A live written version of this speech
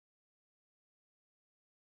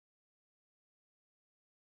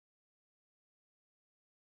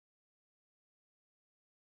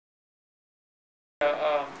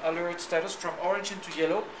alert status from orange into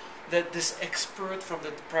yellow. That this expert from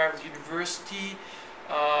the private university,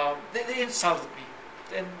 they insulted me,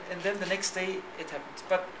 and then the next day it happened.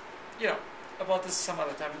 But you know, about this some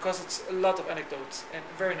other time, because it's a lot of anecdotes and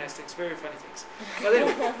very nice things, very funny things. But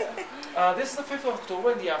anyway, this is the 5th of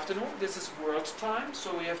October in the afternoon. This is world time,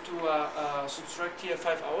 so we have to subtract here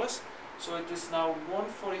 5 hours. So it is now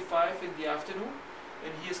 1:45 in the afternoon,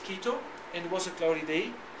 and here's Quito, and it was a cloudy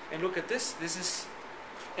day. And look at this. This is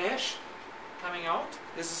ash coming out.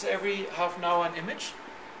 This is every half an hour an image.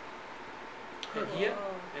 And here,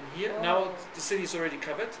 and here. Now the city is already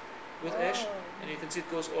covered with ash, and you can see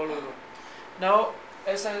it goes all over. Now,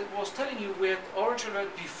 as I was telling you, we had orange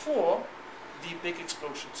alert before the big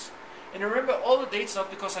explosions. And remember all the dates,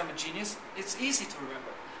 not because I'm a genius, it's easy to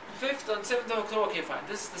remember. 5th and 7th of October, okay fine,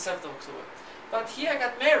 this is the 7th of October. But here I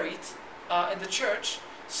got married in the church,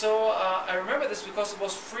 so I remember this because it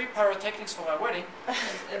was free pyrotechnics for my wedding,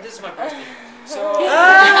 and this is my birthday. So,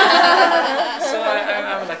 so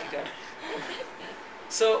I'm a lucky guy.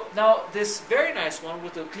 So now this very nice one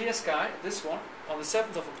with the clear sky, this one, on the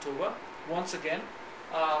 7th of October, once again,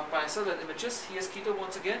 by satellite images. Here's Quito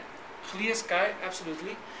once again, clear sky,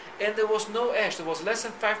 absolutely. And there was no ash, there was less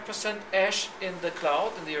than 5% ash in the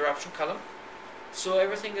cloud, in the eruption column. So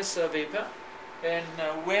everything is vapor. And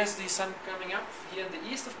where's the sun coming up? Here in the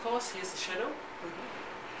east, of course, here's the shadow.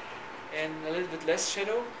 And a little bit less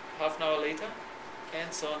shadow, half an hour later,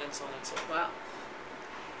 and so on and so on and so on. Wow.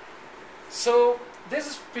 So this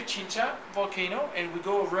is Pichincha volcano, and we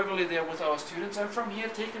go regularly there with our students. I'm from here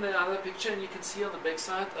taking another picture, and you can see on the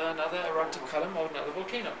backside another eruptive column of another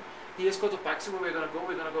volcano. Here's Cotopaxi, where we're going to go.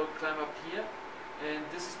 We're going to go climb up here, and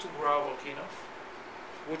this is Tungurahua volcano,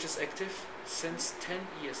 which is active since 10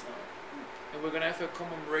 years now. And we're going to have a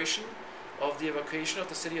commemoration of the evacuation of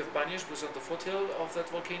the city of Banyas, which is on the foothill of that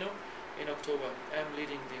volcano, in October. I'm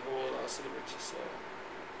leading the whole celebrities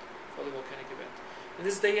for the volcanic event. And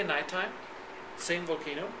this is day and night time, same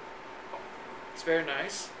volcano. It's very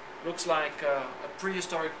nice. Looks like a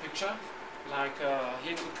prehistoric picture. Like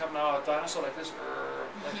here could come now a dinosaur like this.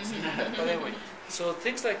 But anyway, so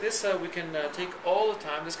things like this we can take all the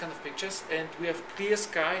time, this kind of pictures, and we have clear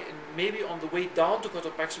sky, and maybe on the way down to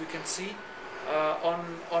Cotopaxi we can see on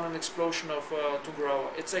an explosion of Tungurahua.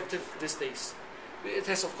 It's active these days. It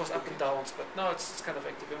has of course up and downs, but now it's kind of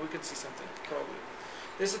active, and we can see something probably.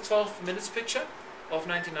 This is a 12 minutes picture of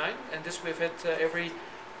 99, and this we've had every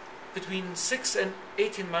between 6 and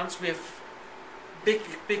 18 months. We have big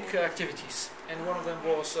activities, and one of them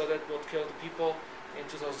was that what killed the people in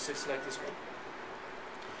 2006, like this one.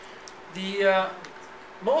 The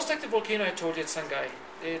most active volcano, I told you, it's Sangay.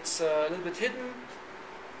 It's a little bit hidden.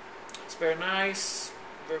 It's very nice,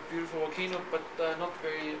 very beautiful volcano, but not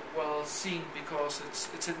very well seen because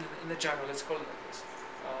it's in the jungle. Let's call it like this,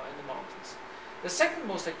 in the mountains. The second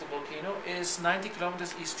most active volcano is 90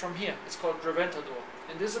 kilometers east from here. It's called Reventador,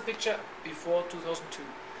 and this is a picture before 2002.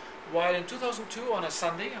 While in 2002, on a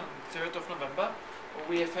Sunday, on 3rd of November,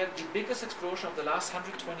 we have had the biggest explosion of the last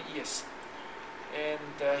 120 years,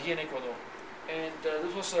 and here in Ecuador. And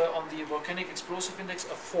this was on the volcanic explosive index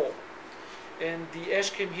of 4. And the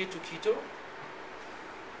ash came here to Quito,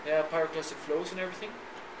 pyroclastic flows and everything.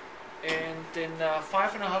 And in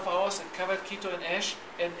 5.5 hours, it covered Quito in ash.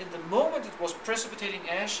 And in the moment it was precipitating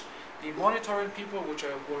ash, the monitoring people, which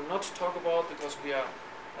I will not talk about because we are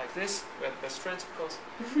like this, we are the best friends of course,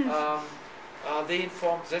 they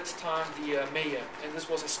informed that time the mayor, and this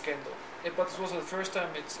was a scandal. But this was the first time,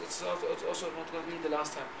 it's also not going to be the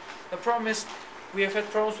last time. The problem is, we have had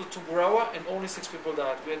problems with Tungurahua and only 6 people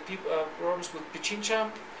died. We had problems with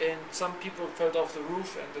Pichincha, and some people fell off the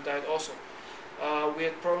roof and they died also. We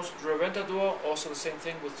had problems with Reventador, also the same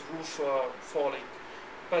thing with the roof falling.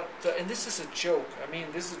 But, and this is a joke, I mean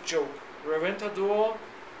this is a joke. Reventador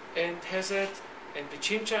and Hazard, and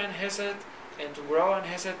Pichincha and Hazard, and Tungurahua and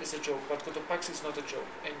Hazard is a joke, but Cotopaxi is not a joke.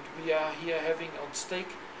 And we are here having on stake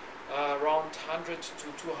around 100 to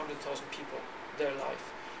 200,000 people, their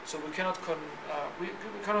life. So we cannot we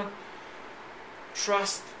cannot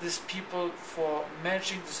trust these people for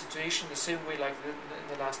managing the situation the same way like in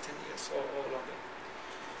the last 10 years or longer.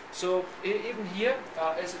 So even here,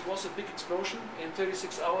 as it was a big explosion, in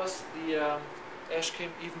 36 hours the ash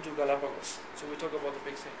came even to Galapagos. So we talk about a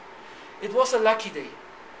big thing. It was a lucky day.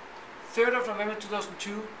 3rd of November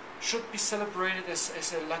 2002 should be celebrated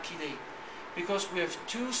as a lucky day, because we have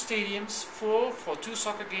 2 stadiums full for 2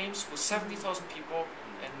 soccer games with 70,000 people,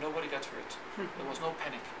 and nobody got hurt. There was no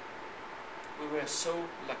panic. We were so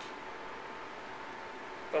lucky.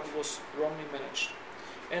 But it was wrongly managed.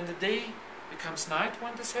 And the day becomes night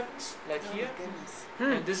when this happens, like Oh here. my goodness.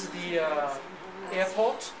 And this is the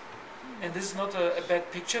airport. And this is not a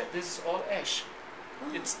bad picture. This is all ash.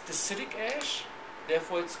 Oh. It's acidic ash,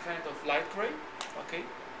 therefore it's kind of light gray. Okay.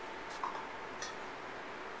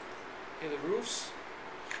 Here are the roofs.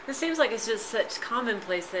 It seems like it's just such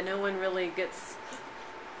commonplace that no one really gets,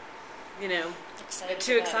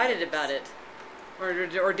 too excited about it. Or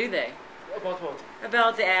do they? About what?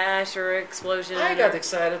 About the ash or explosion. I got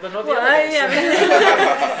excited, but not the Well, other guys.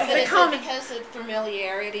 But is it because of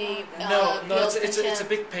familiarity? No, builds it's a contempt?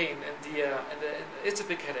 big pain and it's a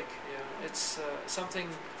big headache. Yeah, it's something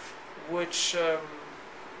which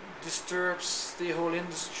disturbs the whole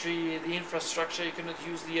industry, the infrastructure. You cannot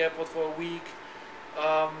use the airport for a week.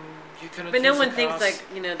 You cannot. But no use one the thinks cars.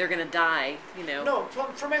 they're gonna die. No,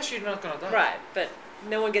 from ash you're not gonna die. Right, but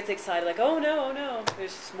no one gets excited like, oh no.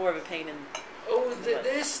 There's just more of a pain in. Oh,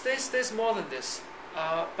 there's more than this.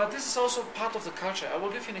 But this is also part of the culture. I will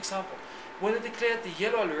give you an example. When they declared the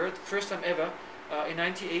yellow alert, first time ever, in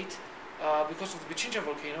 '98, because of the Pichincha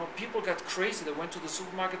volcano, people got crazy. They went to the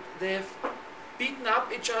supermarket. They have beaten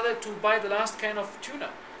up each other to buy the last can of tuna.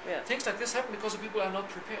 Yeah. Things like this happen because the people are not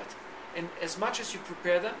prepared. And as much as you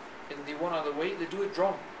prepare them in the one other way, they do it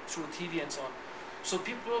wrong through TV and so on. So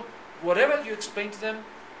people, whatever you explain to them,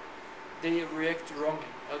 they react wrongly.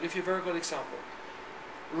 I'll give you a very good example.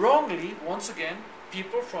 Wrongly, once again,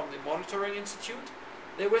 people from the Monitoring Institute,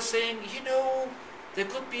 they were saying, there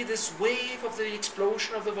could be this wave of the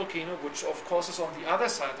explosion of the volcano, which of course is on the other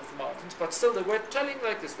side of the mountains, but still they were telling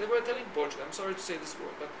like this. They were telling bullshit. I'm sorry to say this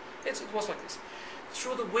word, but it was like this.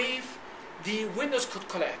 Through the wave, the windows could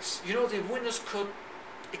collapse. The windows could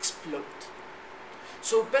explode.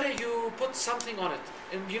 So better you put something on it.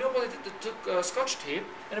 And you know what they did? They took Scotch tape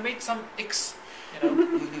and they made some X.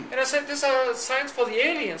 And I said, this is science for the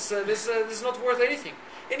aliens. This is not worth anything.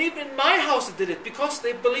 And even in my house they did it because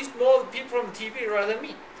they believed more the people on TV rather than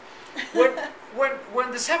me.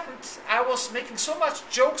 When this happened, I was making so much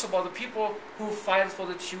jokes about the people who filed for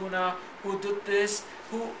the tuna, who did this,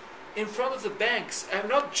 who in front of the banks. I'm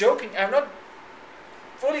not joking. I'm not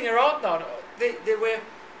fooling around now. They were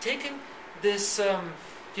taking this.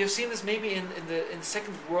 You've seen this maybe in the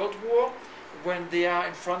Second World War, when they are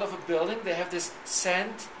in front of a building. They have these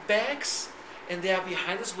sandbags, and they are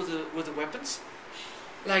behind us with the weapons.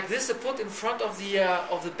 Like this, they put in front of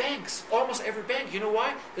the banks. Almost every bank. You know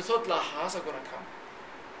why? They thought lahars are gonna come.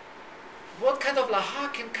 What kind of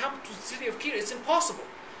lahar can come to the city of Quito? It's impossible.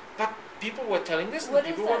 But people were telling this, and What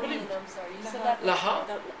does people were that mean? believing. I'm sorry. You said that. Lahar.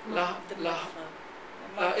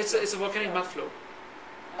 It's a volcanic mud flow.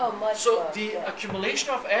 Oh, mud So flow, the yeah. accumulation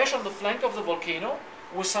of ash on the flank of the volcano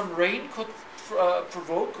with some rain could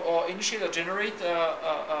provoke or initiate or generate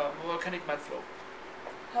volcanic mud flow.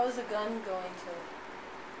 How is a gun going to?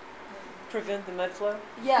 Prevent the mud flow?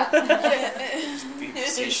 Yeah. Be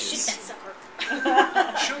facetious.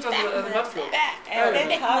 Shoot at the mud flow. And then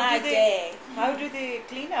day. how do they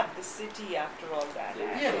clean up the city after all that?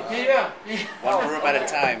 Yeah. One room at a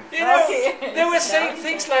time. They were saying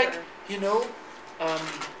things like,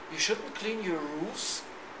 you shouldn't clean your roofs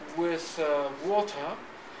with water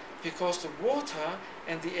because the water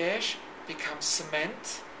and the ash become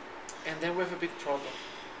cement, and then we have a big problem.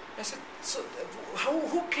 I said, so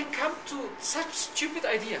who can come to such stupid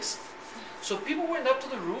ideas? So people went up to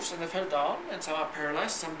the roofs and they fell down, and some are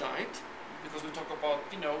paralyzed, some died, because we talk about,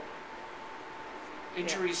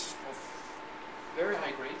 injuries of very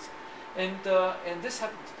high grades, and this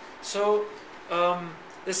happened. So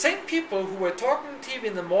the same people who were talking on TV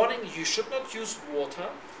in the morning, you should not use water,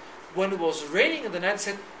 when it was raining in the night,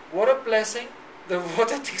 said, what a blessing, the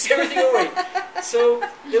water takes everything away. So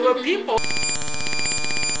there were people